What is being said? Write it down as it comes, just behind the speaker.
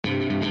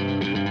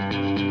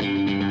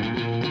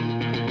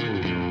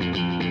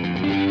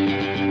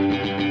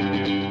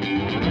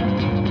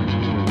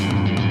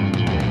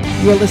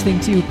You're listening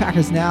to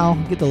Packers Now.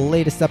 Get the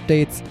latest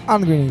updates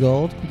on the green and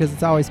gold because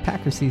it's always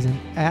Packers season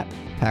at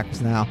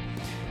Packers Now.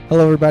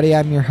 Hello, everybody.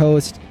 I'm your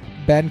host,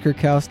 Ben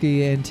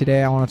Kurkowski, and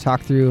today I want to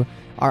talk through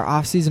our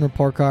offseason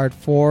report card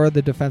for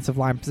the defensive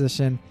line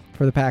position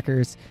for the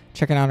Packers,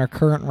 checking out our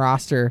current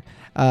roster.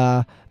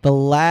 The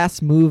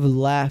last move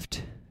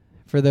left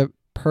for the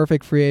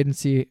perfect free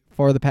agency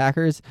for the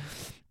Packers,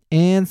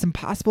 and some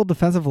possible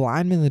defensive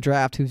linemen in the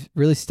draft who've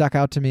really stuck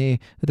out to me,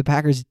 who the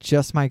Packers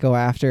just might go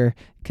after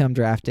come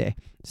draft day.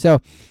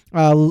 So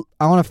I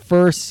want to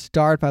first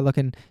start by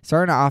starting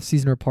an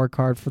offseason report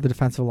card for the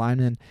defensive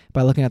linemen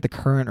by looking at the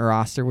current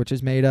roster, which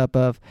is made up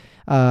of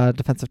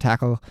defensive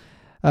tackle,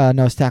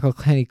 nose tackle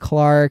Kenny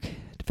Clark,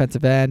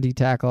 defensive end,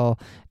 D-tackle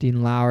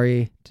Dean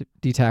Lowry,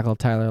 D-tackle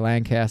Tyler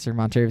Lancaster,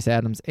 Montravius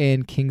Adams,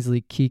 and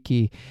Kingsley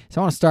Keke.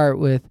 So I want to start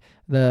with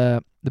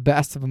the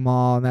best of them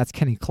all, and that's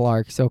Kenny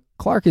Clark. So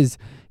Clark he's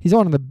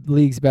one of the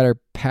league's better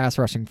pass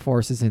rushing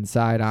forces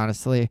inside,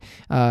 honestly.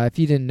 If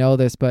you didn't know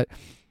this, but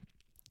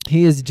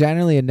he is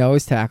generally a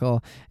nose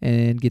tackle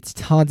and gets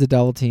tons of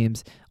double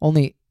teams.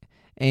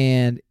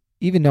 And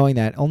even knowing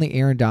that, only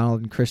Aaron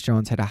Donald and Chris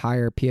Jones had a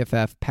higher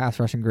PFF pass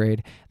rushing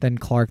grade than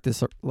Clark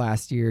this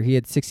last year. He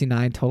had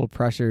 69 total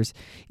pressures,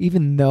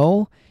 even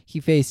though he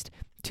faced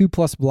 2+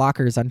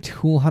 blockers on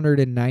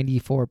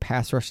 294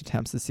 pass rush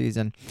attempts this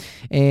season.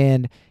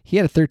 And he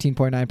had a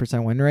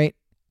 13.9% win rate,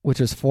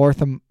 which was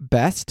fourth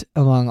best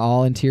among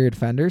all interior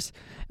defenders.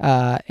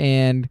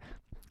 And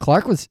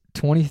Clark was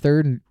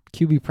 23rd in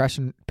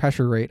QB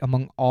pressure rate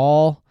among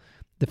all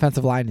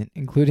defensive linemen,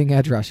 including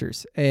edge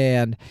rushers.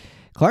 And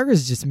Clark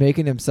is just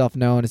making himself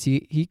known as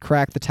he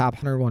cracked the top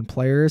 101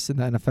 players in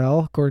the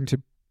NFL, according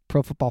to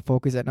Pro Football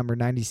Focus at number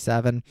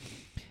 97.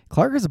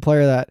 Clark is a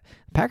player that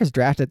Packers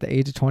drafted at the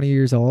age of 20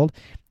 years old,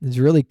 is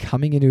really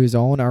coming into his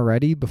own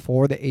already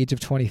before the age of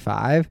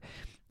 25,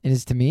 and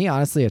is, to me,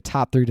 honestly, a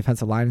top 3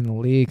 defensive line in the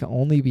league,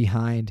 only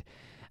behind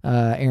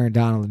Aaron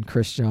Donald and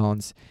Chris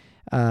Jones.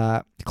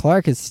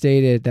 Clark has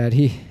stated that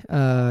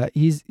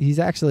he's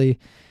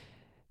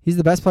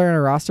the best player on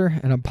our roster,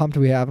 and I'm pumped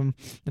we have him,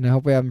 and I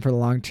hope we have him for the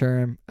long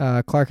term.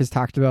 Clark has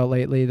talked about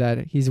lately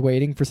that he's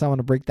waiting for someone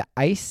to break the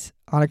ice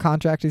on a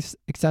contract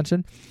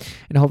extension,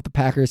 and I hope the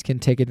Packers can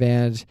take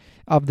advantage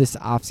of this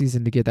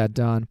offseason to get that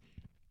done.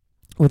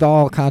 With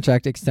all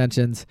contract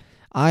extensions,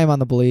 I am on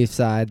the belief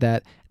side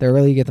that the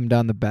earlier you get them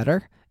done, the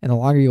better, and the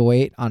longer you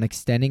wait on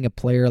extending a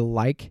player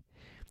like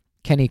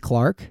Kenny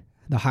Clark,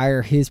 the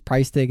higher his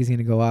price tag is going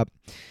to go up.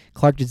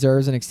 Clark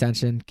deserves an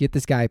extension. Get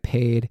this guy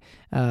paid.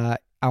 I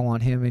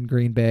want him in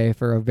Green Bay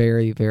for a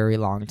very, very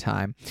long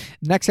time.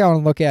 Next guy I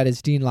want to look at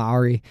is Dean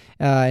Lowry.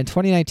 In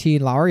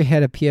 2019, Lowry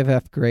had a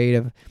PFF grade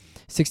of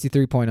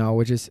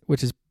 63.0,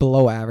 which is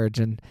below average,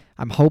 and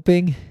I'm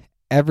hoping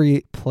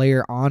every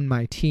player on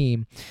my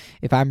team,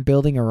 if I'm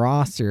building a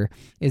roster,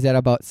 is at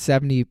about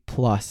 70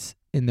 plus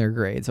in their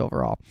grades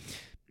overall,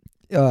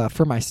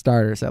 for my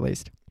starters at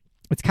least.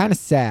 It's kind of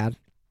sad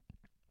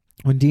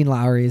when Dean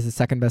Lowry is the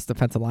second best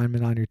defensive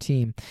lineman on your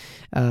team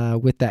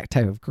with that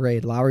type of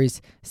grade.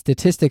 Lowry's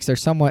statistics are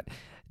somewhat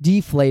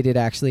deflated,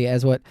 actually,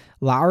 as what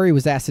Lowry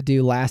was asked to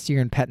do last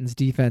year in Pettine's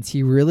defense,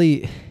 he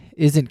really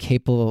isn't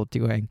capable of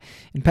doing.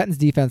 In Pettine's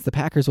defense, the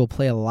Packers will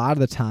play a lot of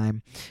the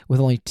time with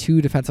only 2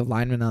 defensive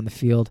linemen on the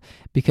field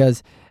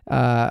because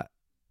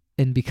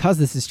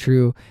this is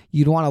true,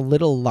 you'd want a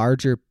little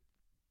larger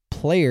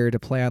player to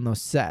play on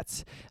those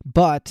sets.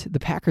 But the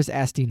Packers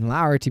asked Dean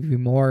Lowry to be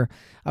more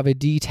of a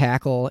D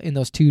tackle in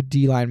those 2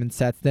 D lineman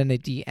sets than a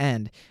D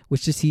end,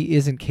 which just he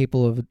isn't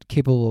capable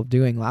of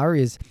doing.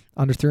 Lowry is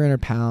under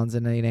 300 pounds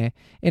and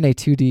in a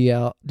 2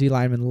 D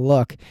lineman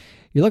look.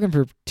 You're looking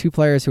for 2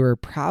 players who are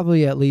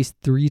probably at least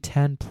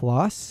 310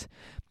 plus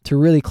to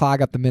really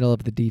clog up the middle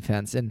of the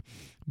defense. And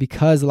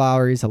because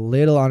Lowry's a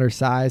little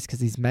undersized because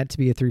he's meant to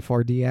be a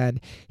 3-4 D end,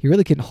 he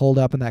really can hold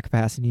up in that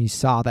capacity. You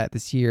saw that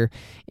this year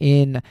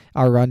in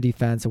our run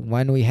defense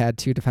when we had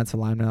 2 defensive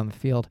linemen on the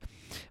field.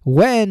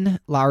 When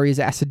Lowry is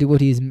asked to do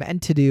what he's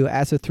meant to do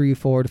as a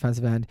 3-4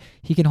 defensive end,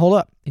 he can hold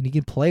up and he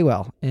can play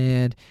well.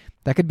 And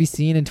that could be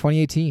seen in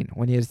 2018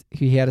 when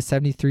he had a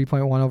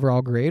 73.1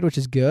 overall grade, which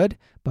is good,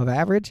 above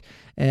average.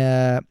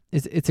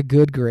 It's a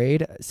good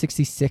grade.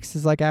 66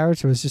 is like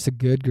average, so it's just a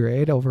good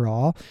grade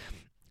overall.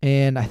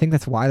 And I think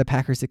that's why the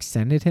Packers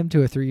extended him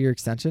to a 3-year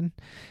extension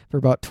for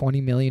about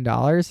 $20 million,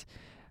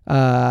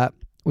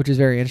 which is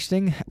very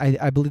interesting.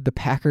 I believe the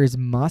Packers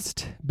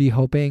must be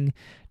hoping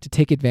to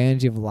take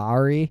advantage of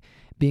Lowry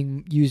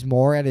being used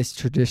more at his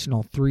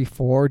traditional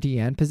 3-4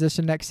 DN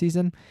position next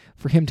season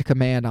for him to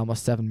command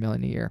almost $7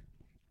 million a year.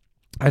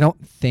 I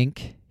don't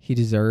think he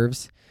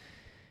deserves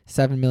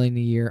 $7 million a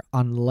year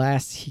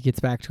unless he gets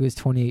back to his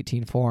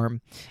 2018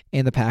 form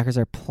and the Packers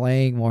are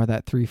playing more of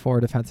that 3-4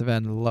 defensive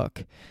end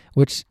look,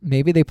 which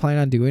maybe they plan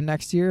on doing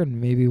next year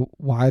and maybe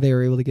why they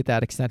were able to get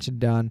that extension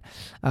done.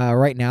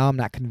 Right now, I'm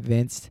not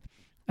convinced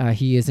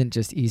he isn't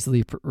just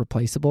easily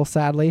replaceable,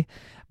 sadly,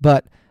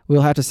 but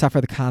we'll have to suffer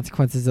the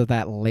consequences of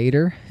that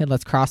later. And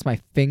let's cross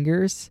my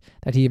fingers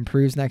that he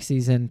improves next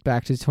season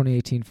back to his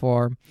 2018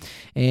 form.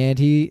 And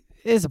he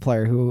is a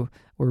player who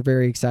we're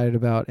very excited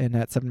about, and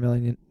at $7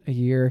 million a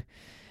year,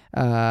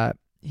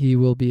 he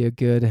will be a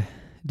good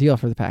deal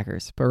for the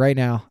Packers. But right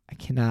now, I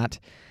cannot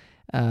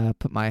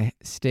put my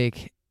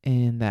stake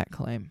in that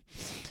claim.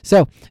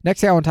 So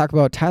next thing I want to talk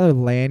about Tyler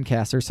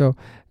Lancaster. So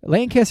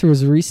Lancaster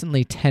was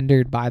recently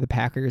tendered by the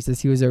Packers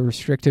as he was a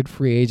restricted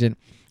free agent.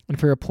 And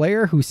for a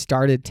player who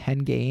started 10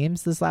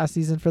 games this last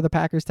season for the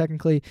Packers,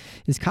 technically,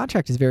 his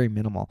contract is very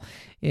minimal.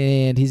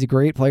 And he's a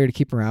great player to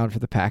keep around for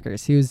the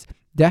Packers. He was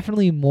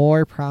definitely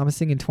more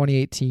promising in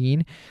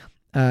 2018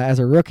 as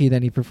a rookie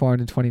than he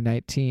performed in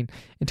 2019.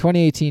 In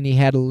 2018, he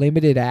had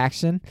limited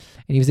action,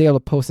 and he was able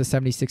to post a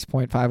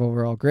 76.5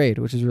 overall grade,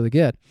 which is really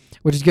good,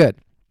 which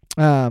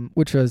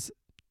was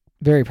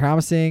very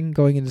promising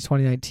going into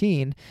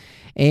 2019.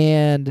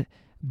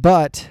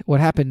 But what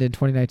happened in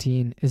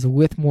 2019 is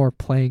with more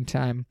playing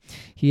time,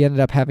 he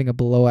ended up having a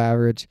below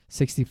average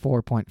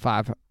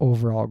 64.5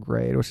 overall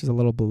grade, which is a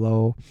little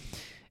below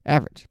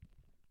average.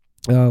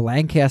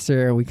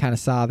 Lancaster, we kind of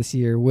saw this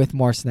year with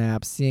more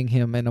snaps, seeing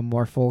him in a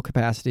more full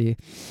capacity.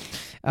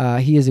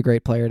 He is a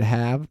great player to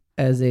have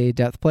as a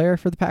depth player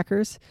for the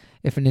Packers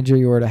if an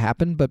injury were to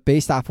happen. But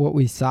based off what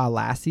we saw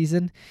last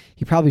season,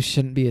 he probably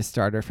shouldn't be a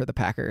starter for the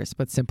Packers,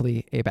 but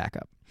simply a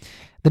backup.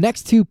 The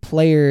next two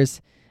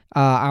players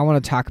I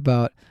want to talk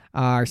about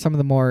are some of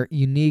the more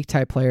unique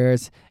type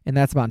players, and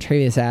that's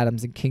Montravius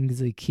Adams and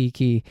Kingsley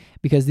Keke,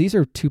 because these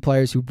are two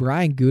players who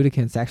Brian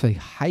Gutekunst actually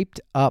hyped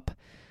up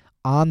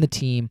on the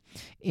team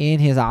in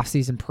his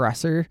offseason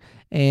presser,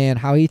 and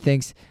how he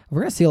thinks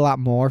we're going to see a lot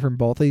more from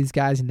both of these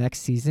guys next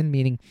season,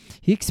 meaning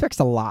he expects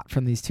a lot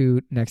from these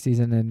two next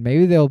season, and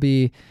maybe they'll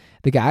be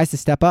the guys to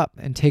step up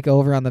and take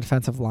over on the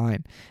defensive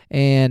line.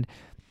 And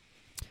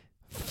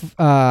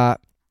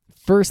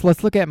first,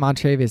 let's look at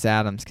Montravius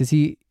Adams, because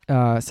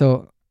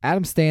so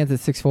Adams stands at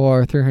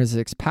 6'4",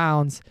 306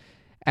 pounds.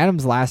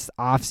 Adams' last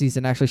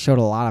offseason actually showed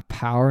a lot of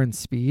power and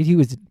speed. He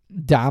was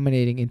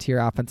dominating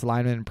interior offensive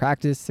linemen in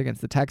practice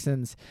against the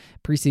Texans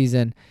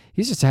preseason.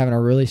 He's just having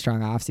a really strong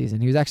offseason.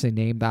 He was actually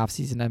named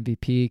offseason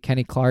MVP.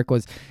 Kenny Clark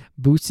was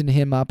boosting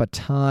him up a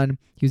ton.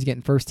 He was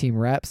getting first-team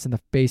reps in the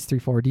base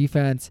 3-4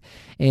 defense,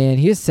 and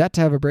he is set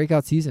to have a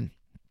breakout season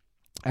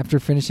after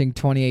finishing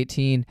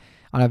 2018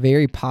 on a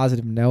very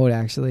positive note,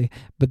 actually.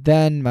 But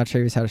then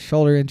Montravius had a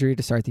shoulder injury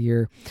to start the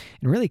year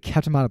and really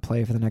kept him out of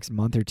play for the next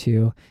month or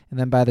two. And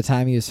then by the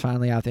time he was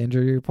finally out the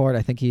injury report,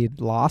 I think he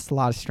had lost a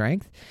lot of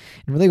strength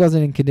and really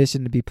wasn't in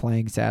condition to be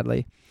playing,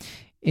 sadly.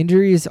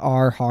 Injuries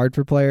are hard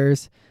for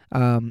players,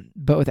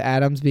 but with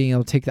Adams being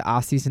able to take the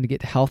offseason to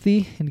get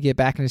healthy and to get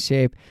back into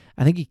shape,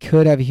 I think he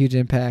could have a huge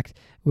impact,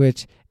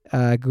 which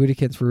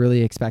Gutekunst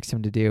really expects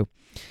him to do.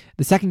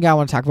 The second guy I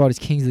want to talk about is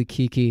Kingsley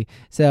Keke.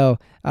 So,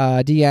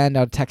 D-end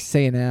out of Texas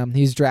A&M. He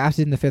was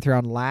drafted in the 5th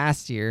round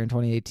last year in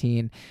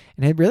 2018,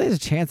 and it really has a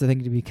chance, I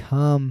think, to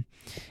become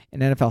an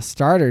NFL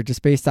starter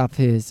just based off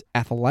his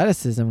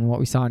athleticism and what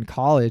we saw in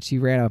college. He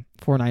ran a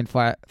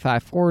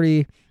 4.95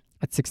 40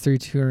 at 6'3",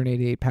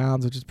 288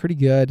 pounds, which is pretty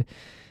good.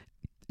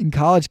 In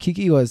college,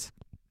 Keke was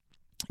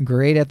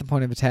great at the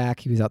point of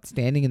attack. He was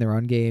outstanding in the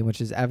run game, which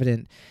is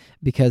evident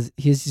because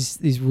he has just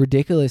these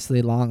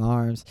ridiculously long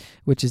arms,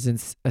 which is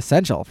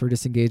essential for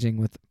disengaging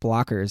with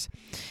blockers.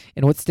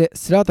 And what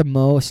stood out the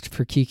most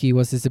for Keke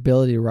was his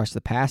ability to rush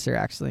the passer,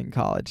 actually, in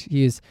college.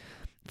 He is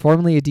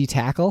formerly a D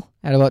tackle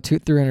at about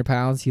 300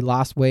 pounds. He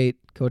lost weight,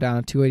 go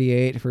down to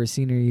 288 for his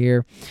senior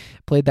year,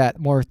 played that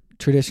more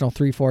traditional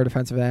 3-4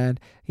 defensive end.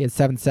 He had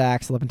 7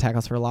 sacks, 11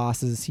 tackles for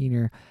loss as a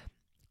senior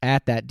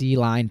at that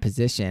D-line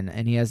position,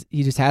 and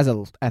he just has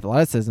an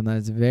athleticism that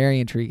is very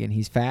intriguing.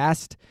 He's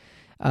fast,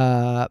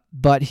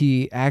 but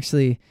he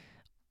actually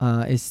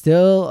is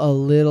still a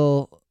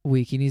little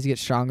weak. He needs to get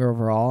stronger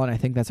overall, and I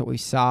think that's what we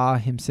saw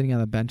him sitting on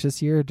the bench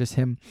this year, just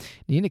him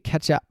needing to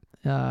catch up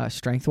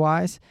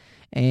strength-wise.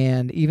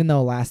 And even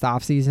though last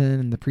offseason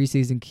and the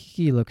preseason,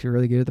 Keke looked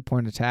really good at the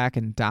point of attack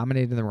and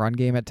dominated the run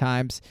game at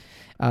times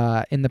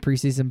in the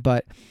preseason,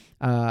 but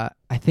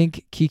I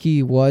think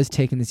Keke was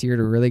taken this year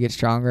to really get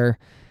stronger.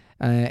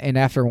 And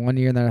after 1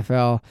 year in the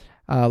NFL,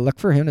 look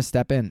for him to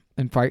step in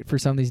and fight for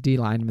some of these D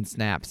lineman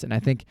snaps. And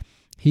I think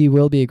he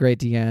will be a great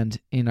D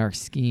end in our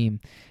scheme.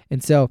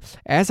 And so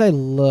as I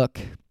look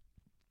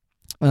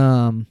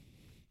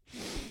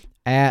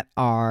at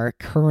our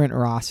current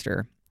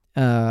roster,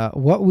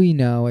 what we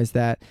know is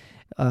that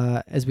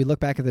as we look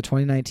back at the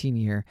 2019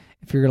 year,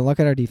 if you're going to look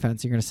at our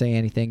defense, you're going to say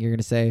anything. You're going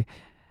to say,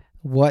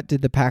 what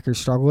did the Packers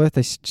struggle with?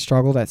 They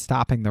struggled at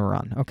stopping the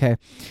run, okay?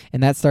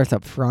 And that starts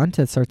up front.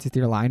 It starts with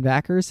your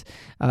linebackers.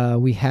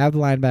 We have the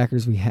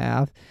linebackers we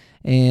have,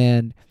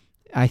 and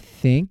I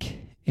think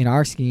in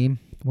our scheme,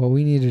 what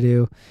we need to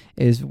do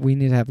is we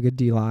need to have a good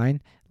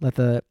D-line, let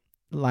the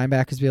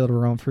linebackers be able to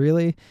roam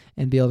freely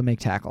and be able to make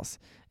tackles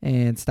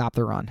and stop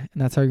the run.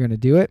 And that's how you're going to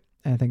do it.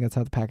 And I think that's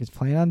how the Packers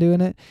plan on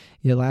doing it.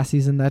 Yeah, last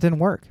season that didn't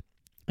work.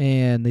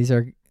 And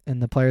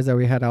the players that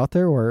we had out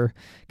there were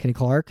Kenny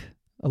Clark,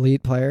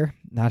 elite player,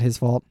 not his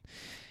fault.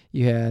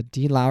 You had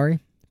Dean Lowry,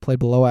 played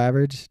below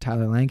average.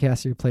 Tyler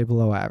Lancaster played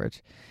below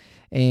average.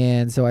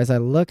 And so as I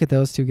look at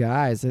those two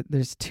guys,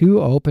 there's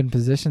two open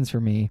positions for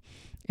me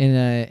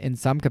in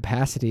some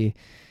capacity.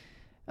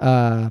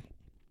 And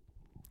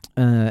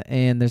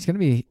there's going to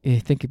be, I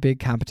think, a big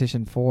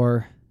competition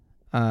for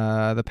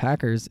the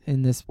Packers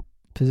in this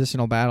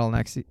positional battle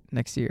this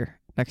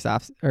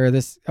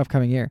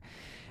upcoming year.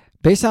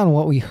 Based on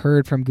what we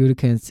heard from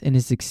Gutekunst and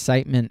his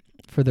excitement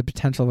for the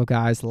potential of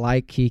guys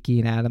like Kiki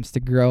and Adams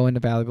to grow into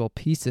valuable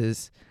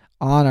pieces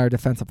on our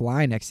defensive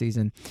line next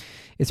season,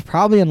 it's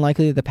probably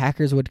unlikely that the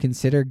Packers would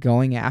consider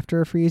going after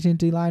a free agent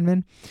D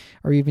lineman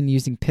or even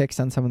using picks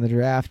on some of the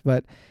draft.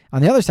 But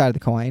on the other side of the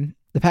coin,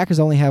 the Packers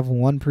only have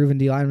one proven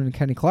D lineman,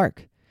 Kenny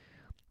Clark.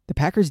 The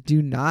Packers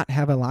do not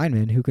have a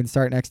lineman who can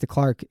start next to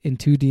Clark in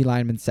 2 D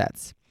lineman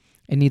sets.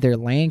 And neither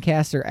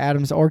Lancaster,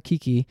 Adams, or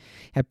Kiki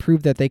have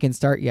proved that they can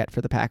start yet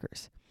for the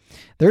Packers.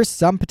 There's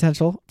some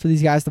potential for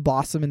these guys to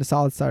blossom into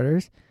solid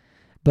starters,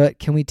 but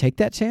can we take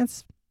that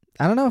chance?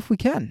 I don't know if we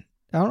can.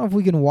 I don't know if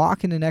we can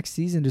walk into next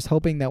season just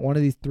hoping that one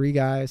of these 3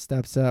 guys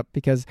steps up,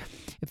 because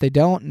if they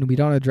don't and we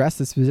don't address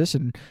this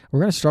position, we're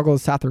going to struggle to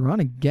stop the run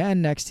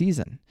again next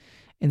season.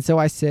 And so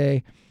I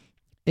say,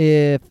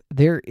 if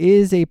there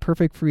is a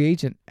perfect free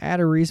agent at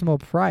a reasonable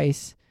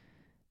price,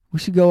 we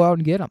should go out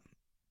and get him.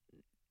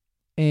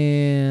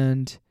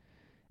 And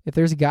if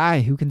there's a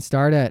guy who can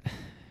start at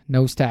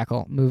nose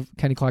tackle, move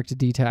Kenny Clark to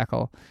D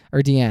tackle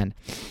or D end,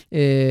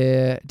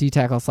 D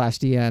tackle /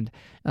 D end.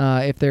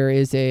 If there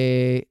is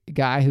a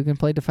guy who can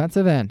play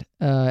defensive end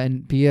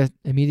and be an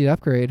immediate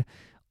upgrade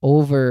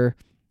over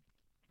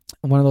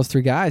one of those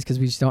 3 guys, because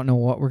we just don't know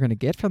what we're going to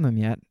get from them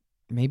yet,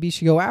 maybe you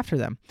should go after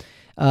them.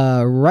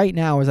 Right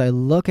now, as I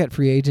look at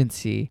free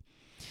agency,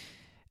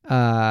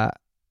 I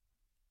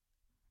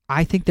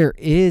think there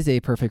is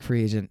a perfect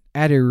free agent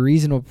at a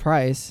reasonable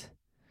price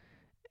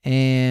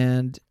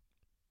and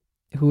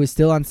who is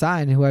still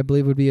unsigned, who I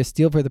believe would be a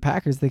steal for the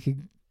Packers. They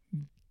could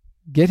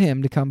get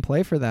him to come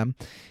play for them.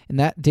 And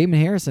that Damon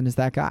Harrison is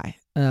that guy.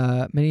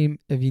 Many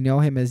of you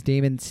know him as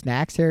Damon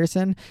Snacks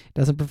Harrison.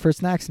 Doesn't prefer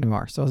snacks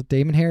anymore. So it's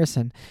Damon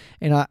Harrison.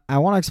 And I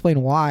want to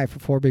explain why for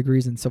 4 big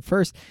reasons. So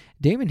first,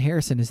 Damon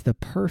Harrison is the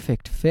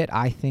perfect fit,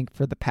 I think,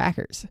 for the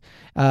Packers.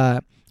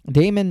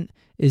 Damon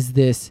is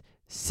this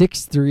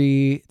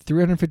 6'3",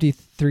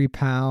 353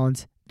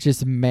 pounds,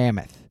 just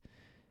mammoth.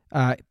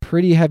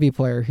 Pretty heavy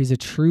player. He's a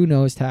true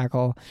nose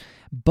tackle.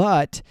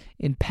 But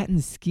in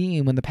Pettine's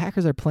scheme, when the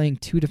Packers are playing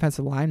 2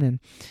 defensive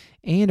linemen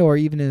and or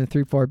even in a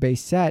 3-4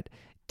 base set,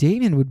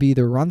 Damon would be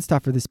the run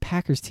stuffer this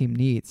Packers team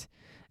needs.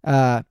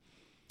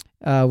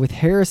 With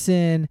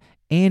Harrison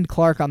and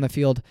Clark on the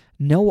field,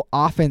 no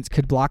offense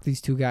could block these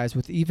 2 guys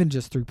with even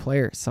just 3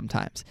 players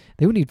sometimes.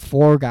 They would need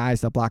 4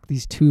 guys to block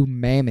these 2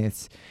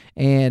 mammoths,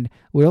 and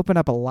would open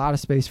up a lot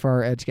of space for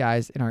our edge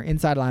guys and our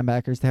inside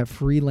linebackers to have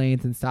free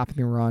lanes and stopping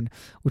the run,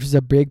 which was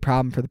a big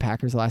problem for the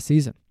Packers last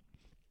season.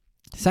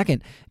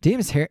 Second,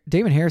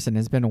 Damon Harrison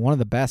has been one of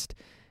the best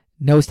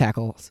nose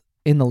tackles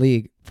in the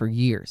league for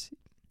years.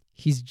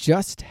 He's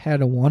just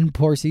had a 1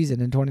 poor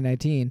season in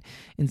 2019,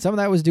 and some of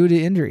that was due to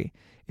injury.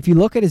 If you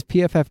look at his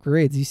PFF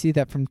grades, you see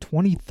that from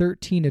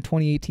 2013 to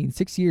 2018,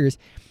 6 years,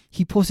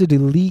 he posted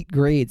elite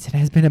grades. It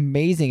has been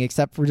amazing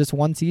except for just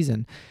 1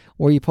 season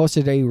where he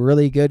posted a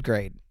really good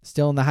grade,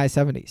 still in the high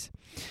 70s.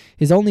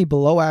 His only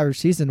below average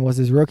season was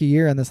his rookie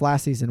year and this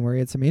last season where he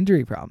had some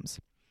injury problems.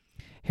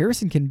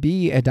 Harrison can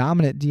be a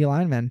dominant D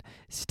lineman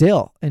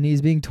still, and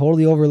he's being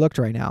totally overlooked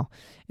right now.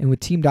 And with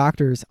team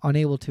doctors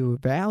unable to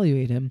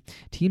evaluate him,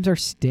 teams are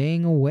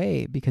staying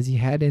away because he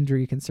had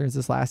injury concerns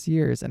this last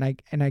year. And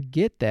I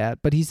get that,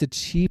 but he's a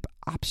cheap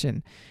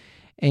option.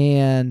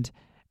 And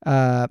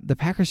the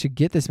Packers should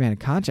get this man a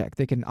contract.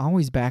 They can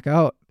always back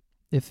out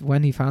if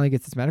when he finally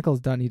gets his medicals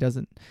done, he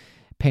doesn't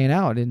pan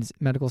out and his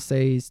medicals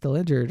say he's still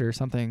injured or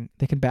something.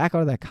 They can back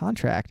out of that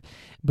contract.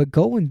 But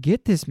go and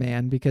get this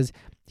man because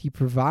he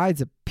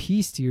provides a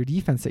piece to your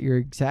defense that you're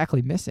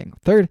exactly missing.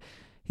 Third,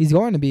 he's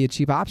going to be a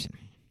cheap option.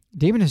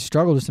 Damon has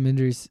struggled with some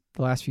injuries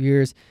the last few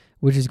years,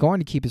 which is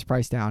going to keep his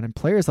price down. And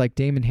players like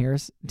Damon,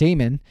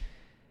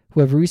 who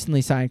have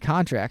recently signed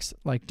contracts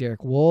like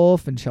Derek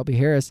Wolfe and Shelby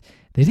Harris,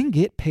 they didn't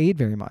get paid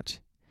very much.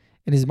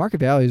 And his market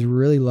value is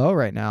really low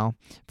right now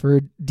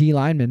for D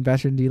linemen,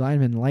 veteran D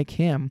linemen like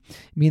him. I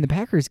mean, the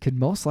Packers could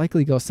most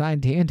likely go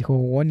sign Dan to a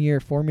 1-year,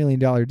 $4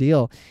 million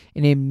deal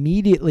and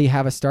immediately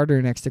have a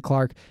starter next to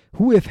Clark,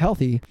 who, if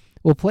healthy,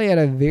 will play at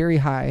a very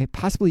high,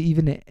 possibly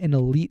even an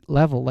elite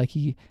level like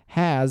he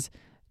has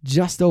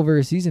just over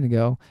a season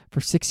ago for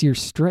 6 years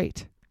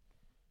straight.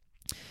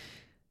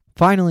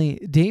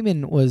 Finally,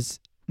 Damon was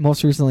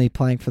most recently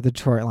playing for the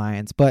Detroit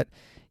Lions, but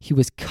he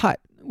was cut,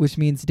 which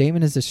means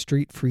Damon is a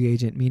street free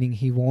agent, meaning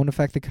he won't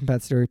affect the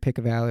compensatory pick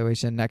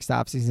evaluation next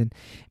offseason,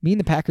 meaning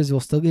the Packers will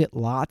still get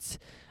lots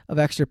of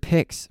extra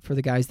picks for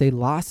the guys they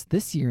lost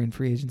this year in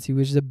free agency,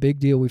 which is a big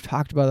deal. We've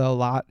talked about it a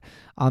lot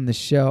on the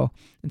show,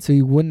 and so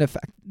you wouldn't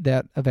affect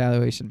that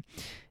evaluation.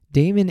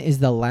 Damon is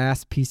the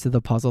last piece of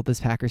the puzzle this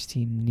Packers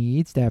team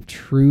needs to have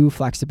true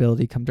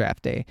flexibility come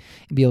draft day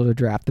and be able to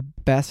draft the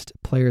best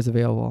players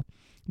available.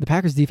 The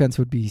Packers defense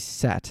would be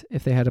set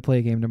if they had to play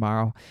a game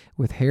tomorrow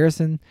with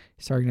Harrison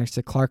starting next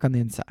to Clark on the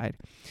inside,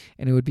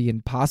 and it would be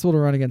impossible to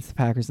run against the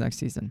Packers next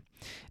season.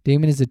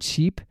 Damon is a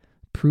cheap,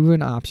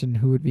 proven option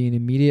who would be an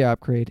immediate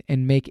upgrade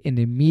and make an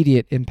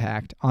immediate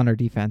impact on our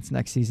defense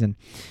next season.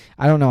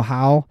 I don't know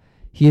how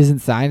he isn't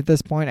signed at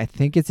this point. I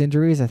think it's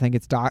injuries. I think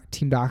it's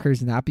team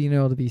doctors not being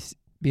able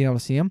to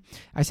see him.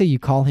 I say you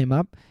call him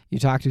up, you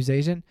talk to his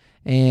agent,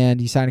 and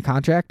you sign a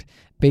contract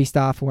based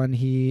off when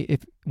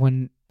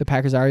the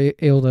Packers are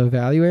able to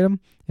evaluate him.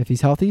 If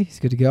he's healthy, he's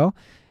good to go,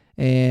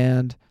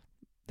 and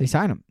they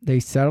sign him. They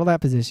settle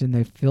that position.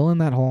 They fill in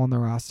that hole in the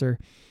roster,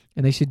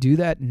 and they should do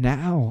that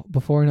now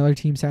before another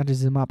team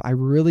snatches him up. I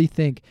really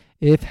think,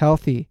 if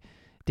healthy,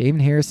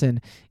 Damon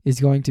Harrison is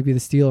going to be the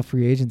steal of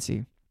free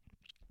agency.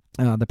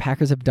 The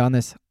Packers have done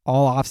this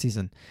all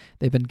offseason.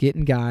 They've been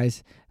getting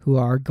guys who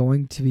are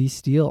going to be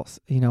steals.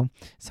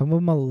 Some of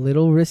them a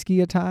little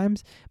risky at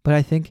times, but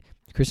I think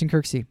Christian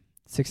Kirksey,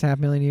 $6.5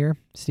 million a year,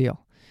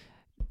 steal.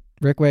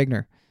 Rick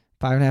Wagner,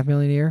 $5.5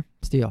 million a year,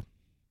 steal.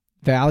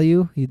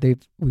 Value,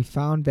 we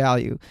found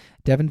value.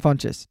 Devin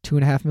Funchess,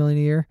 $2.5 million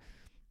a year,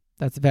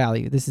 that's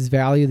value. This is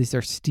value. These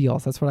are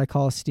steals. That's what I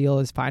call a steal,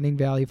 is finding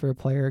value for a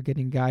player,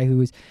 getting a guy who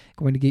is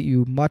going to get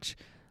you much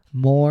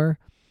more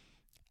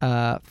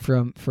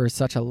for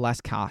such a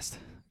less cost.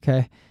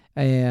 Okay,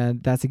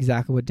 and that's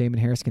exactly what Damon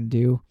Harris can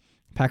do.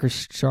 Packers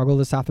struggle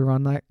to stop the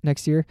run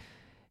next year.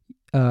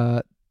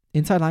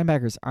 Inside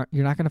linebackers,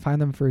 you're not going to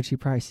find them for a cheap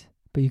price,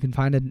 but you can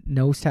find a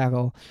nose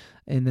tackle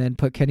and then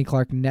put Kenny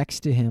Clark next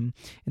to him,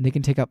 and they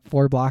can take up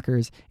 4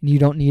 blockers, and you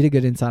don't need a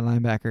good inside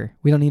linebacker.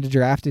 We don't need to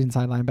draft an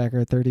inside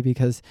linebacker at 30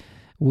 because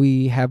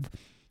we have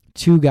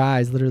 2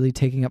 guys literally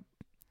taking up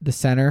the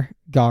center,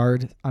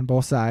 guard on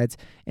both sides,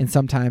 and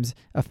sometimes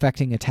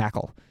affecting a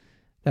tackle.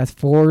 That's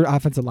 4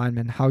 offensive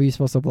linemen. How are you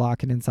supposed to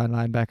block an inside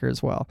linebacker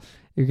as well?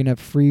 You're going to have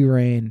free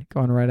reign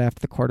going right after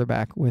the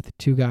quarterback with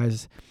 2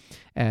 guys,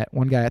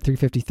 one guy at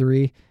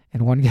 353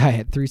 and one guy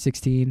at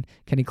 316.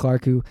 Kenny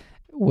Clark, who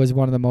was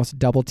one of the most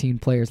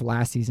double-teamed players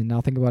last season.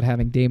 Now think about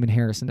having Damon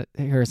Harrison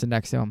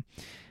next to him.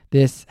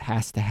 This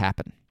has to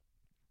happen.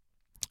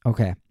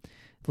 Okay.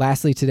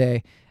 Lastly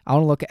today, I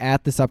want to look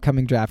at this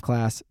upcoming draft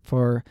class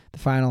for the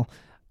final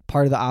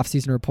part of the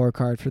offseason report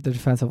card for the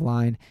defensive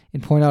line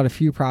and point out a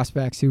few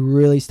prospects who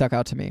really stuck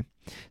out to me.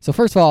 So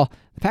first of all,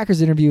 the Packers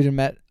interviewed and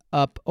met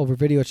up over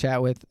video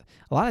chat with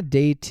a lot of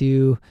day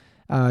 2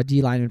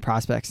 D lineman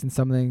prospects, and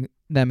some of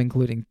them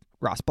including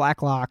Ross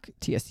Blacklock,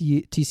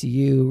 TCU,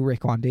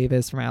 Raekwon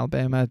Davis from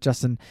Alabama,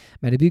 Justin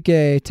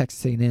Matabuke,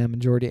 Texas A&M,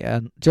 and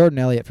Jordan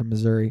Elliott from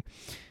Missouri.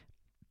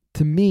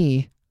 To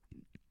me,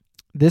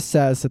 this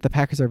says that the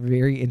Packers are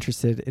very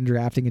interested in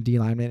drafting a D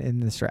lineman in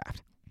this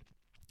draft.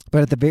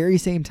 But at the very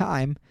same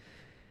time,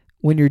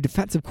 when your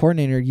defensive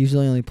coordinator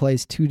usually only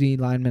plays 2 D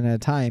linemen at a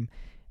time,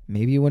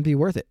 maybe it wouldn't be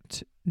worth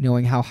it,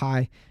 knowing how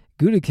high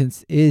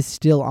Gutekunst is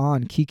still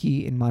on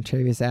Kiki and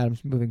Montravius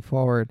Adams moving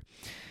forward.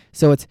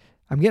 So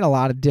I'm getting a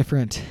lot of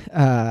different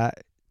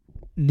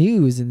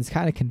news, and it's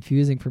kind of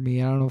confusing for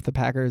me. I don't know if the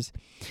Packers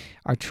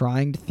are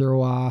trying to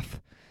throw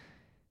off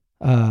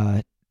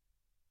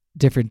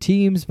different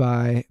teams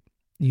by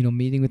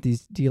meeting with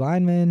these D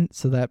linemen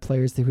so that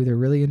players who they're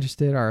really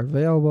interested are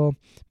available,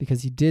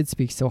 because he did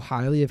speak so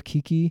highly of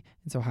Kiki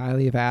and so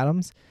highly of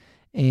Adams.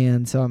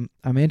 And so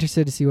I'm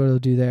interested to see what he'll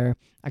do there.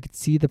 I could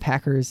see the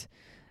Packers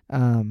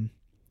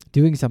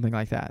doing something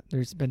like that.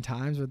 There's been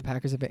times where the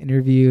Packers have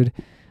interviewed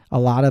a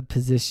lot of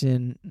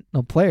positional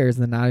players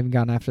and then not even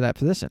gone after that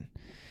position.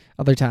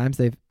 Other times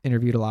they've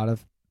interviewed a lot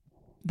of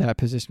that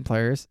position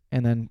players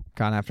and then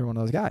gone after one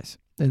of those guys.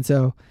 And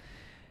so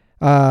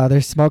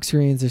there's smoke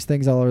screens, there's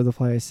things all over the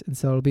place. And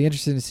so it'll be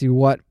interesting to see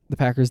what the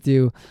Packers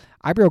do.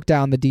 I broke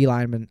down the D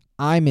linemen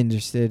I'm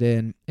interested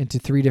in into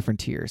 3 different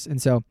tiers.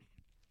 And so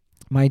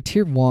my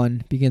tier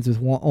 1 begins with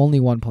only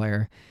one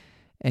player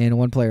and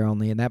one player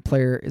only. And that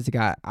player is a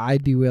guy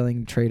I'd be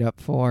willing to trade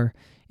up for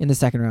in the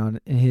second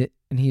round, and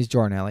he's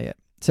Jordan Elliott.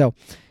 So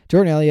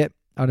Jordan Elliott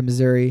out of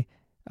Missouri,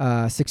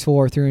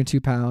 6'4", 302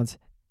 pounds.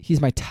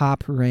 He's my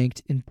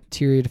top-ranked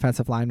interior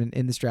defensive lineman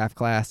in this draft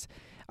class,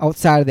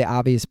 outside of the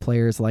obvious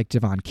players like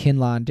Javon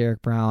Kinlaw,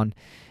 Derek Brown,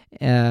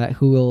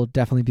 who will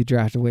definitely be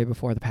drafted way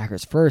before the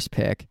Packers' first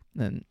pick.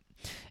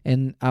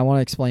 And I want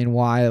to explain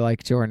why I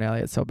like Jordan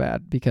Elliott so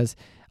bad, because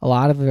a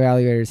lot of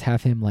evaluators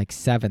have him like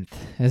 7th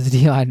as a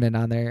D lineman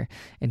on there,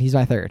 and he's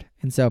my 3rd.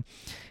 And so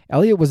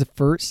Elliott was a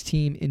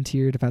first-team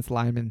interior defensive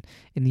lineman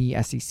in the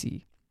SEC,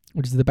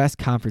 which is the best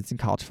conference in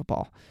college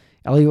football.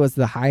 Elliott was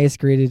the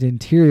highest-graded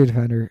interior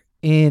defender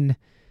in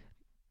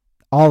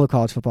all of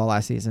college football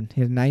last season.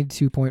 He had a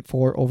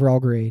 92.4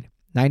 overall grade,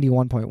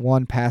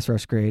 91.1 pass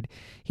rush grade.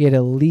 He had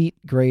elite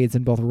grades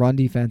in both run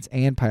defense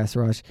and pass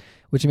rush,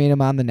 which made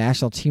him on the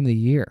National Team of the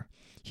Year.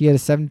 He had a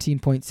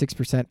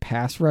 17.6%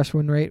 pass rush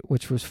win rate,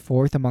 which was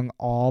 4th among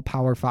all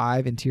Power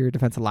 5 interior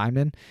defensive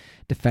linemen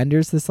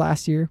defenders this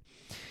last year.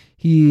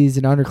 He's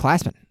an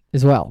underclassman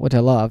as well, which I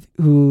love,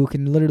 who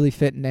can literally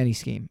fit in any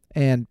scheme.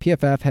 And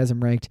PFF has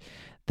him ranked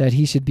that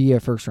he should be a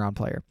first-round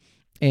player.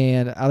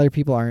 And other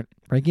people aren't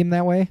ranking him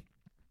that way.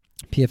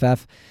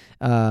 PFF.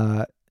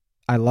 I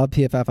love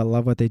PFF. I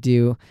love what they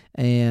do.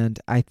 And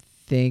I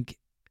think,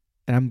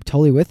 and I'm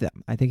totally with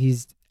them, I think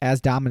he's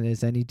as dominant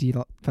as any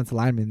defensive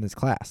lineman in this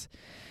class.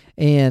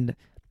 And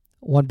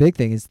one big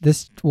thing is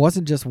this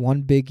wasn't just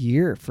one big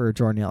year for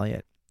Jordan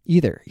Elliott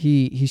either.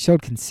 He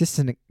showed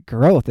consistent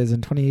growth, as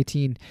in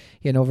 2018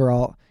 he had an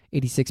overall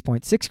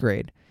 86.6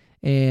 grade.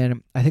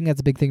 And I think that's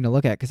a big thing to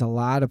look at, because a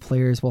lot of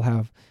players will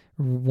have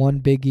one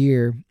big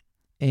year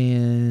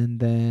and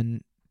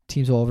then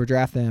teams will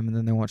overdraft them and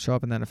then they won't show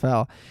up in the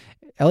NFL.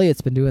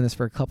 Elliott's been doing this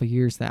for a couple of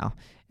years now,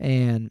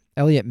 and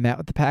Elliott met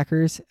with the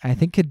Packers. I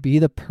think could be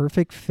the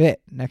perfect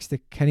fit next to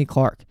Kenny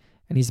Clark,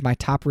 and he's my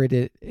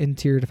top-rated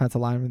interior defensive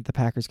lineman the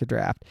Packers could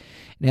draft.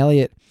 And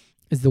Elliott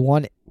is the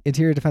one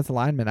interior defensive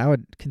lineman I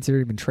would consider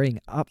even trading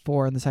up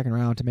for in the second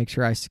round to make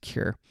sure I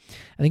secure.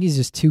 I think he's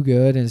just too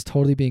good and is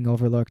totally being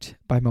overlooked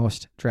by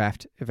most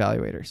draft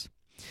evaluators.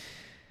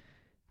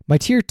 My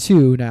tier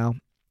 2 now,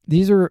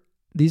 these are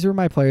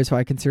my players who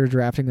I consider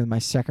drafting with my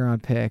second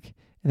round pick,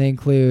 and they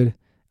include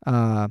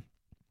Devon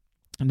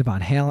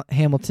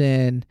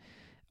Hamilton,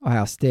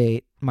 Ohio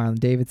State, Marlon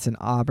Davidson,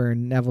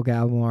 Auburn, Neville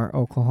Gallimore,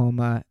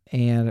 Oklahoma,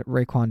 and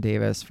Raekwon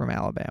Davis from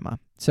Alabama.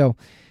 So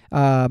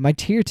my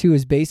tier 2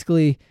 is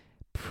basically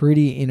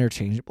pretty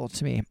interchangeable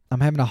to me.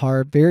 I'm having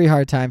a very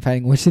hard time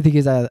finding which of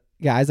these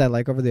guys I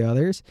like over the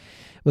others,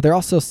 but they're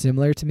all so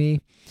similar to me.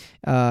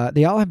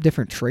 They all have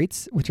different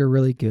traits, which are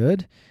really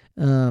good,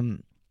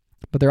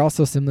 but they're all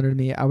so similar to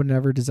me. I would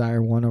never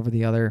desire one over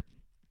the other.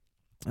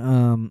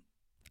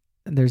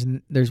 There's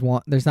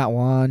not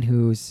one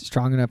who's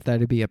strong enough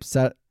that I'd be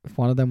upset if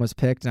one of them was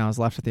picked and I was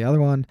left with the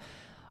other one.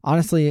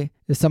 Honestly,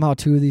 if somehow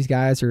two of these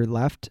guys are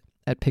left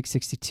at pick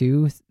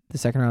 62, the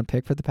second round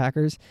pick for the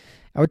Packers,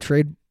 I would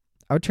trade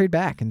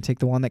back and take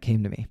the one that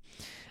came to me.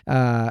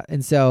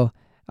 And so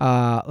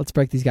let's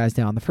break these guys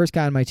down. The first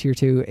guy in my tier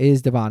 2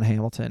 is Devon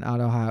Hamilton out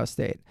of Ohio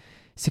State.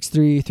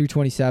 6'3",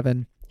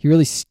 327. He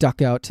really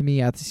stuck out to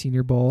me at the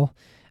Senior Bowl.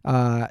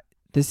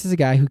 This is a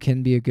guy who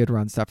can be a good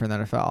run stuffer in the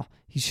NFL.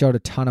 He showed a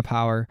ton of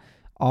power.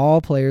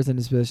 All players in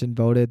his position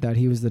voted that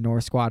he was the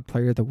North Squad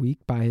Player of the Week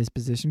by his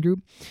position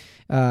group.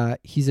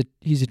 He's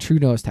a true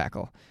nose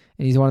tackle,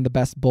 and he's one of the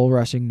best bull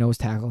rushing nose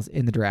tackles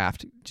in the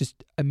draft,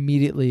 just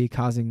immediately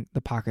causing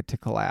the pocket to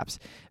collapse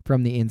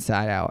from the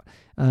inside out.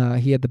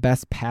 He had the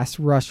best pass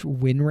rush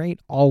win rate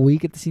all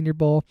week at the Senior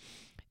Bowl,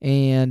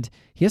 and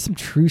he has some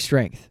true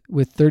strength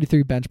with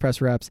 33 bench press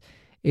reps,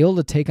 able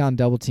to take on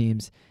double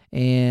teams.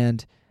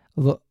 And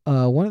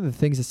one of the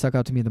things that stuck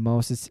out to me the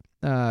most is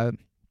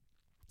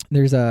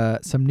there's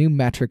some new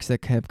metrics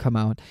that have come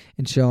out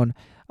and shown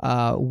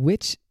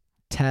which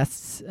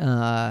tests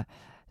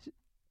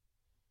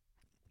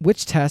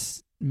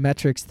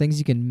metrics, things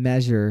you can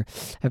measure,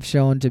 have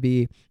shown to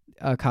be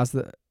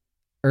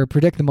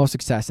predict the most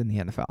success in the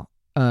NFL.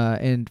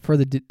 And for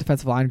the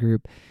defensive line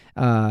group,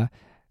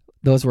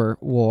 those were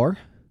WAR,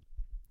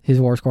 his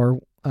WAR score,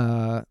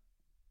 their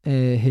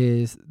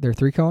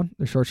 3-cone,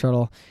 their short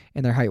shuttle,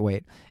 and their height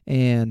weight,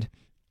 and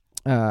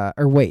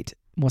or weight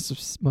most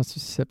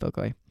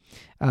specifically.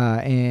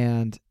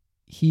 And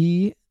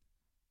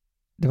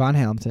Devon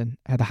Hamilton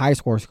had the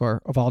highest WAR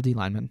score of all D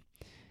linemen,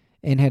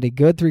 and had a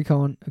good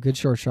 3-cone, a good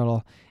short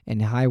shuttle,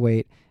 and high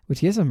weight,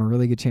 which gives him a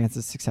really good chance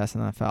of success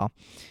in the NFL.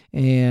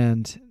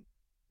 And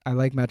I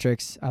like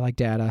metrics. I like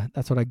data.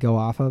 That's what I go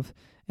off of.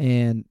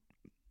 And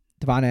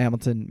Devon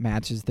Hamilton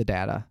matches the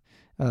data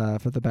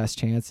for the best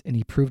chance. And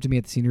he proved to me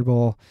at the Senior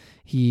Bowl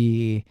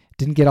he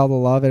didn't get all the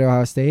love at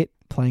Ohio State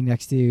playing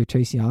next to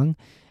Chase Young.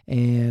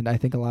 And I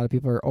think a lot of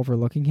people are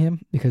overlooking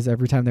him because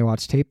every time they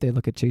watch tape, they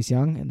look at Chase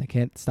Young and they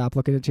can't stop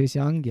looking at Chase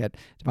Young. Yet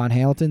Devon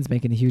Hamilton's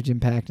making a huge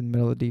impact in the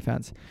middle of the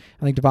defense.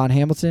 I think Devon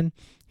Hamilton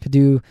could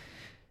do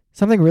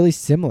something really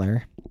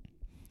similar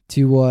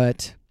to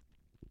what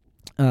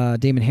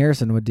Damon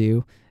Harrison would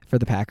do for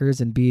the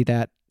Packers, and be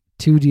that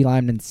 2 D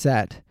lineman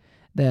set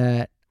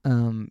that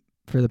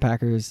for the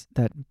Packers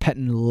that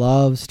Pettin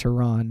loves to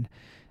run,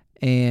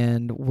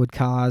 and would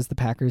cause the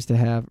Packers to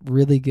have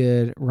really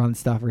good run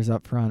stuffers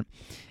up front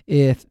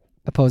if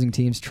opposing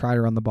teams try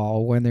to run the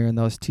ball when they're in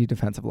those 2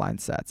 defensive line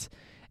sets.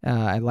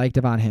 I like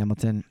Devon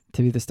Hamilton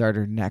to be the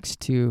starter next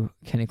to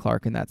Kenny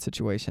Clark in that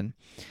situation.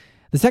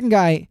 The second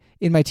guy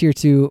in my tier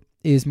 2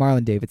 is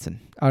Marlon Davidson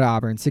out of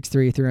Auburn,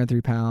 6'3",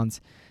 303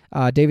 pounds.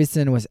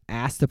 Davidson was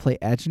asked to play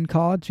edge in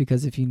college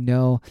because if you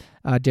know,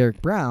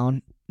 Derek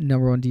Brown,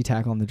 number 1 D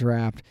tackle in the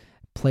draft,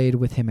 played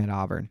with him at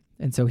Auburn.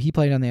 And so he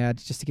played on the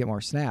edge just to get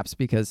more snaps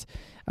because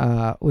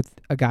with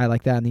a guy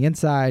like that on the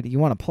inside, you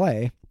want to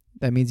play.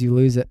 That means you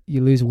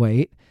lose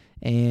weight,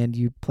 and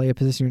you play a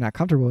position you're not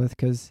comfortable with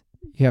because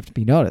you have to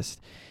be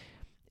noticed.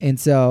 And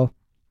so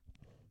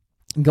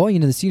going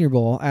into the Senior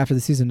Bowl after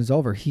the season was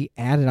over, he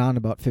added on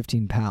about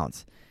 15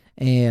 pounds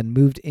and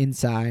moved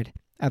inside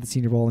at the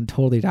Senior Bowl and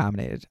totally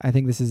dominated. I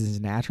think this is his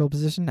natural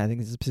position. I think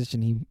this is a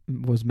position he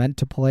was meant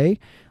to play,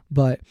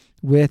 but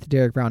with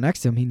Derek Brown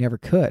next to him, he never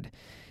could.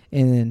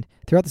 And then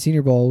throughout the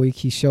Senior Bowl week,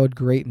 he showed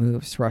great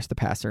moves to rush the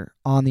passer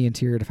on the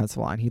interior defensive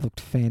line. He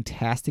looked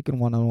fantastic in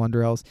one-on-one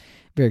drills,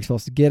 very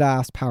explosive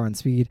get-offs, power and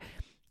speed.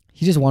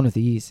 he just won with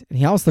ease. And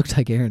he almost looked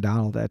like Aaron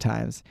Donald at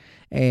times.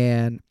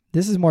 And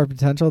this is more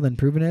potential than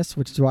provenness,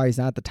 which is why he's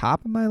not at the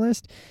top of my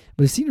list.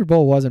 But his Senior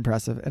Bowl was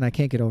impressive, and I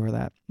can't get over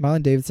that.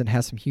 Marlon Davidson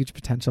has some huge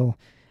potential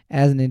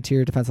as an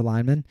interior defensive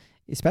lineman,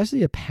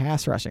 especially a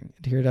pass rushing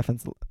interior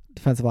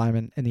defensive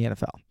lineman in the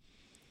NFL.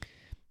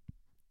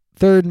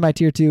 Third in my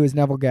tier 2 is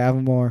Neville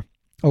Gallimore,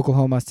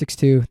 Oklahoma,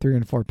 6'2",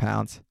 304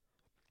 pounds.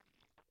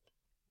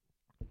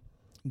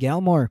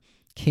 Gallimore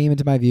came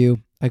into my view.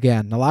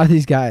 Again, a lot of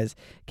these guys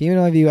came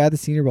into my view at the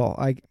Senior Bowl.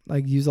 I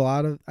use a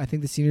lot of. I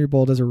think the Senior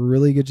Bowl does a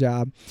really good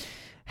job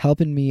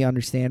helping me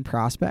understand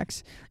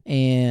prospects,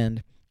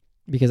 and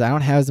because I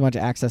don't have as much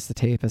access to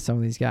tape as some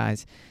of these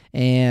guys.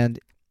 And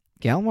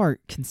Gallimore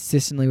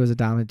consistently was a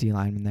dominant D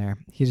lineman there.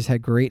 He just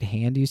had great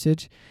hand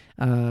usage,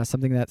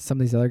 something that some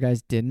of these other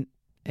guys didn't.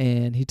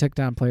 And he took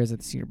down players at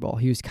the Senior Bowl.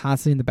 He was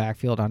constantly in the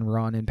backfield on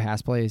run and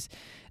pass plays,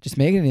 just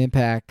making an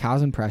impact,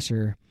 causing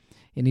pressure,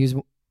 and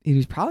he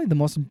was probably the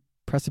most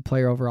impressive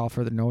player overall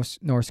for the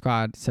North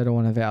Squad Set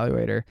 01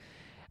 evaluator.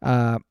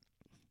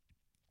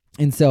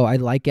 And so I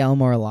like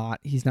Gallimore a lot.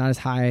 He's not as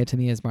high to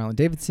me as Marlon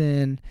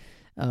Davidson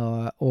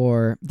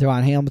or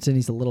Devon Hamilton.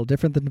 He's a little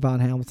different than Devon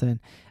Hamilton,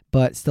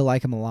 but still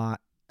like him a lot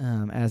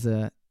as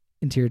a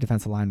interior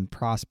defensive lineman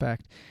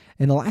prospect.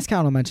 And the last guy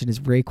I'll mention is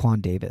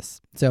Raekwon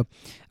Davis. So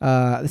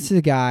this is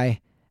a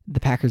guy the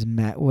Packers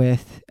met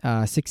with,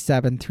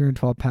 6'7",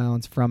 312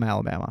 pounds from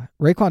Alabama.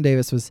 Raekwon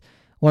Davis was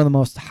one of the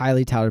most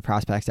highly touted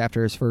prospects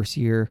after his first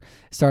year,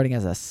 starting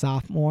as a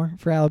sophomore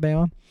for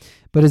Alabama,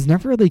 but has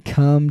never really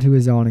come to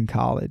his own in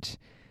college.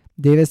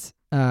 Davis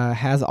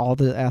has all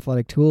the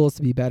athletic tools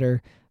to be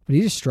better, but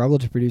he just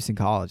struggled to produce in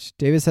college.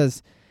 Davis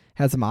has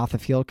had some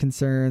off-the-field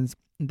concerns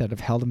that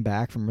have held him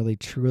back from really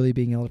truly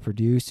being able to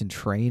produce and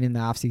train in the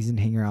offseason,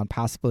 hang around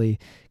possibly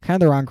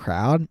kind of the wrong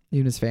crowd.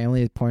 Even his family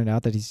has pointed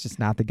out that he's just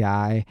not the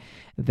guy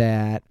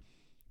that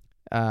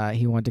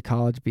he went to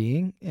college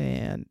being,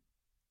 and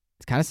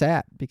it's kind of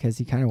sad because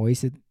he kind of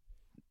wasted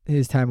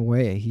his time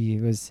away.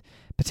 He was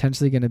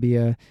potentially going to be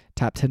a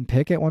top 10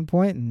 pick at one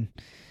point,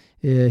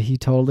 and he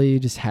totally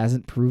just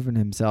hasn't proven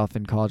himself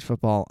in college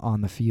football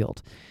on the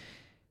field.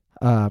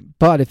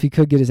 But if he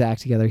could get his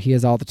act together, he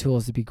has all the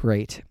tools to be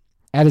great.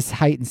 At his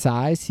height and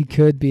size, he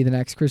could be the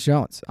next Chris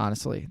Jones,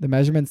 honestly. The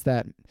measurements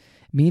that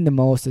mean the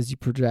most as you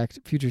project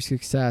future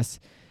success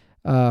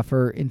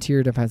for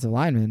interior defensive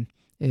linemen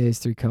is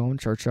 3-cone,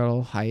 short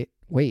shuttle, height,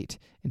 weight.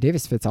 And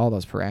Davis fits all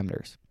those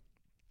parameters.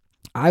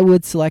 I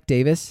would select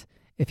Davis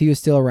if he was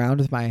still around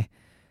with my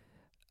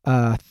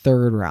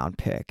third round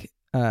pick.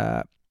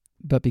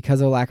 But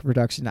because of lack of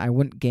production, I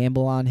wouldn't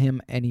gamble on him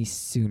any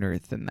sooner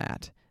than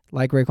that.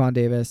 Like Raekwon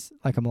Davis,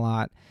 like him a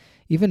lot.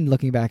 Even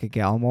looking back at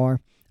Gallimore,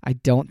 I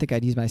don't think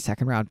I'd use my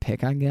second round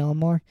pick on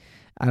Gallimore.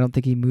 I don't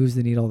think he moves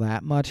the needle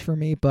that much for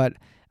me. But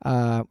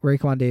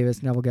Raekwon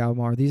Davis, Neville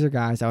Gallimore, these are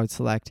guys I would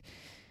select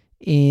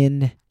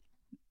in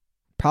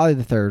probably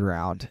the third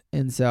round.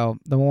 And so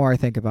the more I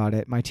think about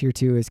it, my tier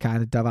 2 is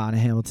kind of Devon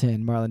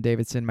Hamilton, Marlon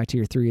Davidson. My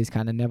tier 3 is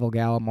kind of Neville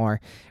Gallimore,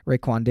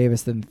 Raekwon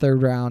Davis in the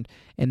third round.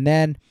 And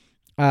then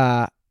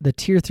the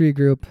tier 3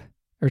 group,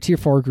 or tier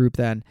 4 group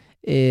then,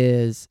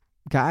 is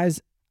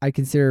guys I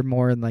consider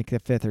more in like the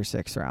 5th or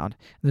 6th round.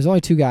 There's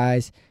only 2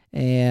 guys,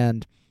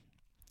 and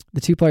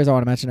the 2 players I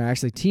want to mention are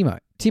actually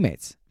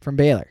teammates from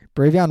Baylor,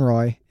 Bravion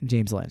Roy and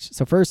James Lynch.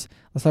 So first,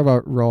 let's talk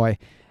about Roy.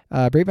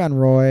 Bravion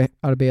Roy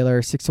out of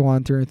Baylor,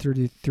 6'1",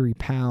 333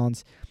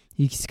 pounds.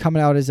 He's coming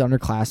out as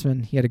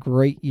underclassman. He had a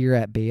great year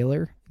at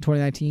Baylor in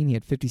 2019. He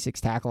had 56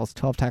 tackles,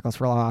 12 tackles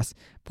for loss,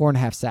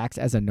 4.5 sacks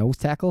as a nose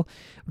tackle,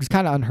 which is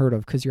kind of unheard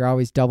of because you're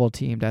always double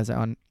teamed as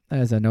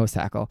a nose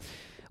tackle.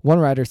 One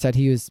writer said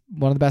he was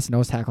one of the best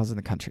nose tackles in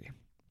the country.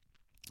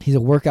 He's a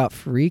workout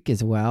freak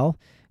as well,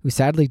 who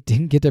sadly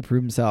didn't get to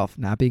prove himself,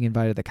 not being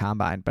invited to the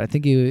combine. But I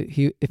think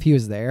he if he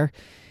was there,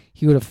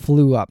 he would have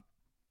flew up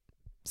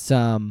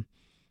some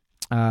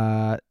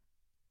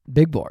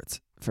big boards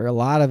for a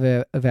lot of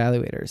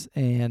evaluators.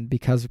 And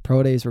because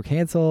pro days were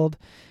canceled,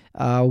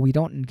 we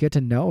don't get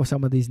to know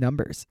some of these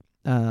numbers.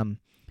 And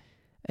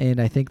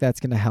I think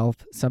that's going to help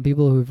some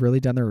people who've really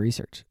done their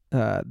research.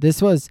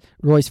 This was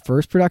Roy's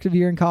first productive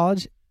year in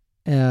college.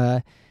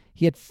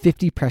 He had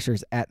 50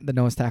 pressures at the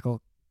nose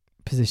tackle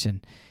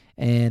position,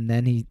 and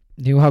then he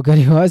knew how good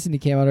he was, and he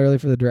came out early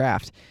for the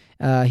draft.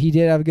 He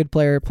did have a good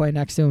player play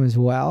next to him as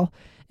well,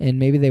 and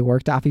maybe they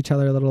worked off each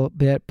other a little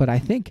bit. But I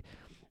think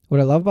what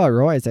I love about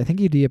Roy is I think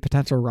he'd be a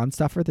potential run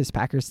stuffer this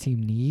Packers team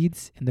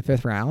needs in the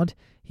 5th round.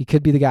 He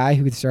could be the guy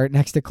who could start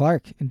next to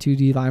Clark in 2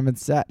 D lineman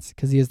sets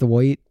because he has the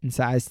weight and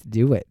size to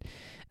do it.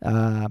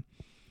 I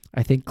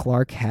think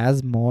Clark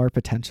has more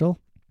potential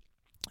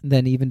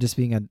than even just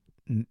being a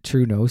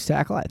true nose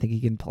tackle. I think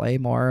he can play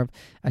more of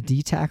a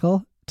D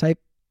tackle type.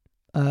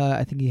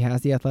 I think he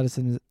has the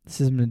athleticism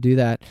to do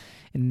that,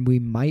 and we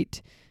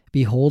might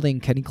be holding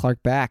Kenny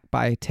Clark back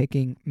by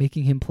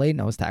making him play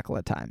nose tackle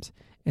at times.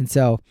 And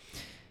so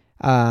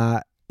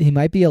he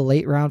might be a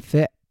late round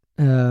fit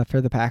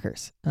for the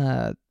Packers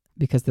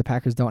because the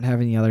Packers don't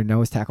have any other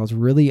nose tackles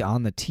really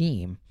on the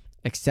team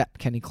except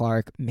Kenny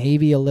Clark,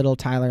 maybe a little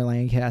Tyler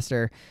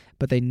Lancaster,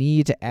 but they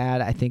need to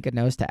add, I think, a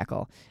nose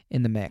tackle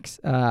in the mix.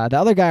 The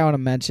other guy I want to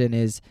mention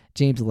is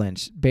James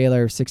Lynch,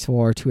 Baylor,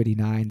 6'4",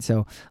 289.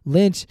 So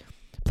Lynch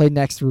played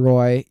next to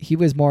Roy. He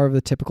was more of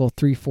the typical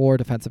 3-4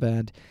 defensive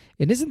end.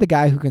 It isn't the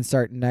guy who can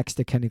start next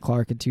to Kenny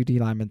Clark in 2 D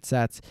lineman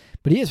sets,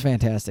 but he is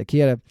fantastic. He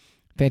had a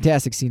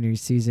fantastic senior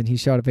season. He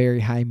showed a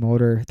very high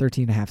motor,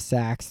 13.5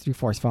 sacks, 3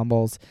 forced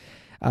fumbles,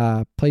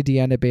 played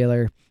D-end at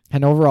Baylor,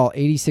 had an overall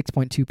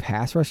 86.2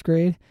 pass rush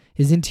grade.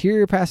 His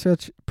interior pass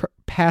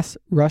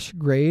rush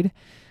grade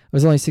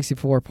was only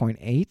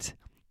 64.8.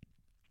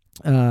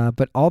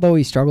 But although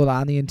he struggled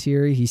on the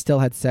interior, he still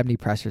had 70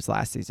 pressures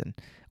last season,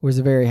 which was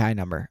a very high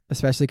number,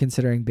 especially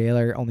considering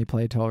Baylor only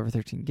played 12 or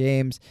 13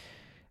 games.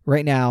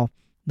 Right now,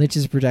 Lynch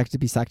is projected to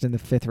be selected in the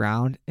 5th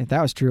round. If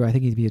that was true, I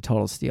think he'd be a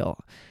total steal.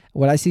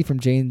 What I see from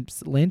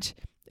James Lynch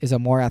is a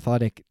more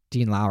athletic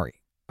Dean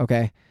Lowry.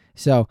 Okay,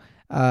 so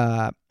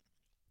I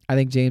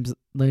think James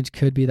Lynch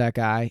could be that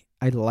guy.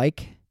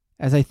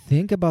 As I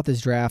think about this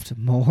draft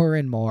more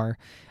and more,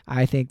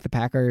 I think the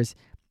Packers,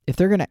 if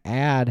they're going to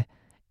add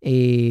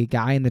a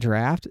guy in the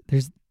draft,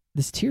 there's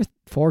this tier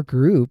 4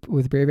 group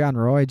with Bravion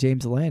Roy,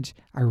 James Lynch.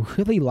 I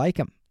really like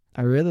him.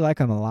 I really like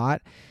him a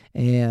lot,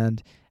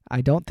 and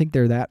I don't think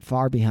they're that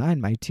far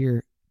behind my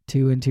tier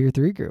 2 and tier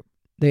 3 group.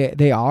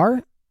 They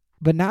are,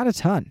 but not a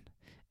ton.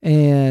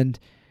 And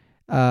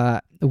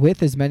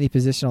with as many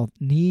positional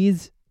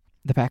needs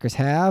the Packers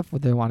have,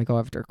 would they want to go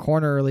after a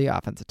corner early,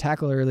 offensive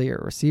tackle early,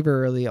 or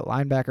receiver early, a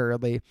linebacker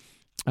early,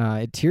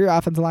 interior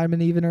offensive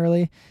lineman even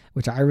early,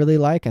 which I really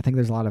like. I think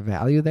there's a lot of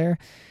value there.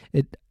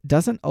 It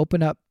doesn't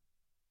open up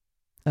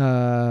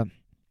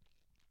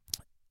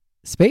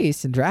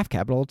space in draft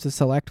capital to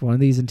select one of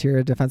these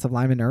interior defensive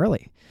linemen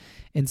early.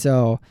 And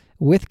so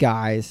with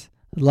guys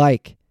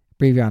like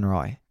Bravion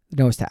Roy,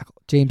 nose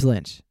tackle, James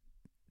Lynch,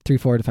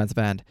 3-4 defensive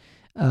end,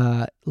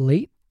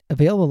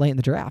 available late in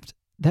the draft,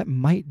 that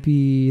might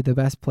be the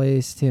best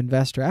place to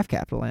invest draft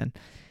capital in.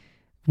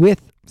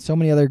 With so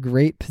many other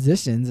great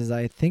positions, as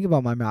I think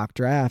about my mock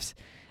drafts,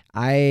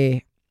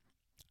 I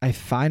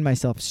find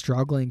myself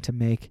struggling to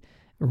make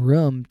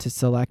room to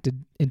select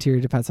an interior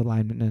defensive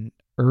lineman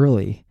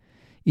early,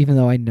 even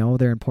though I know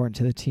they're important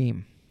to the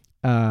team.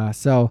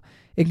 So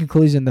in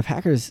conclusion, the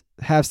Packers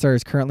have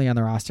starters currently on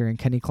the roster in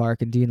Kenny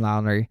Clark and Dean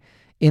Lowry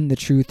in the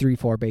true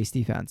 3-4 base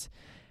defense.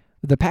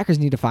 The Packers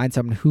need to find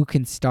someone who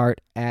can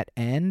start at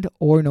end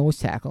or nose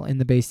tackle in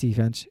the base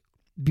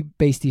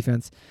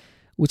defense,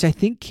 which I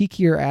think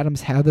Kiki or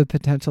Adams have the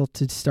potential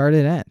to start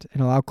at end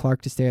and allow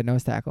Clark to stay at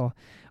nose tackle.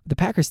 The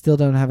Packers still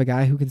don't have a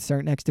guy who can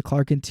start next to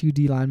Clark in 2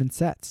 D lineman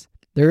sets.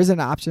 There is an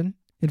option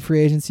in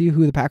free agency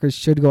who the Packers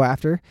should go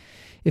after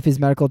if his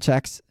medical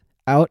checks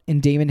out, in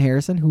Damon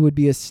Harrison, who would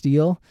be a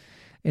steal.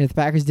 And if the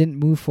Packers didn't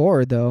move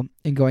forward, though,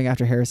 in going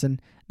after Harrison,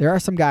 there are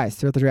some guys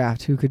throughout the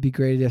draft who could be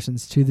great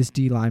additions to this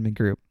D lineman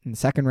group in the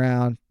 2nd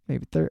round,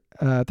 maybe third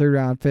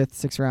round, 5th,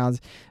 6th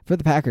rounds for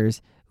the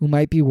Packers, who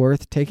might be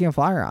worth taking a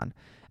flyer on,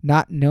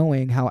 not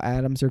knowing how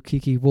Adams or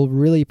Kiki will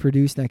really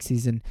produce next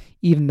season,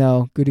 even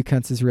though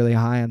Gutekunst is really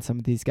high on some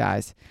of these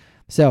guys.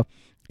 So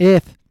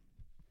if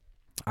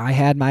I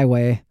had my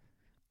way,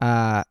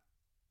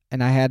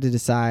 and I had to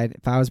decide,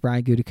 if I was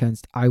Brian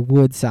Gutekunst, I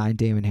would sign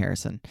Damon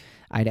Harrison.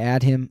 I'd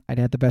add him. I'd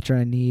add the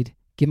veteran I need,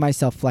 give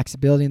myself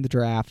flexibility in the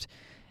draft,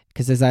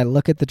 because as I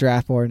look at the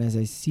draft board and as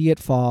I see it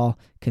fall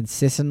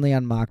consistently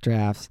on mock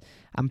drafts,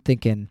 I'm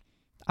thinking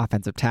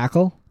offensive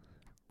tackle,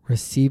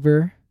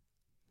 receiver,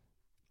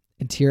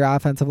 interior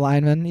offensive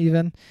lineman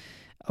even,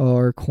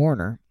 or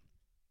corner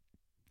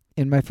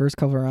in my first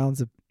couple of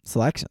rounds of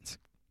selections.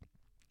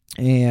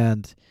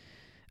 And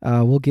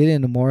we'll get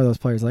into more of those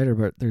players later,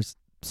 but there's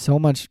so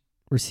much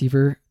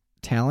receiver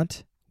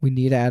talent. We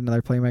need to add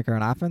another playmaker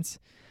on offense.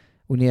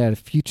 We need to add a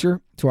future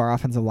to our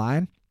offensive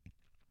line.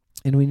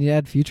 And we need to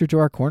add future to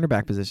our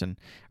cornerback position.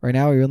 Right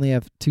now, we only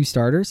have 2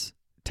 starters,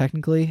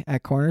 technically,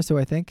 at corner, so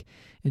I think.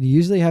 And you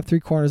usually have 3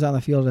 corners on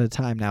the field at a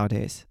time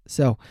nowadays.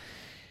 So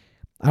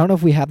I don't know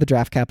if we have the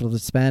draft capital to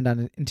spend on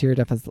an interior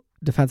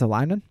defensive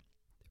lineman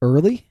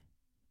early.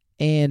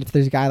 And if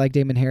there's a guy like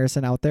Damon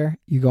Harrison out there,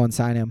 you go and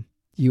sign him.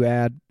 You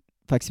add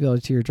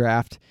flexibility to your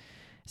draft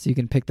so you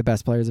can pick the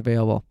best players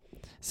available.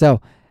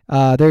 So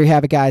there you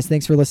have it, guys.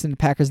 Thanks for listening to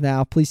Packers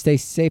Now. Please stay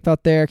safe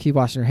out there. Keep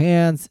washing your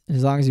hands. And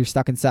as long as you're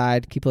stuck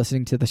inside, keep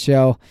listening to the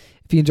show.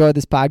 If you enjoyed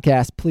this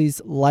podcast,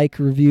 please like,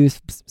 review,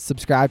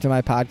 subscribe to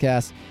my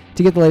podcast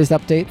to get the latest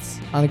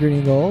updates on the green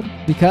and gold,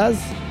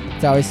 because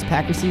it's always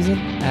Packer season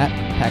at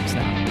Packers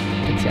Now.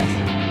 Thanks,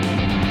 guys.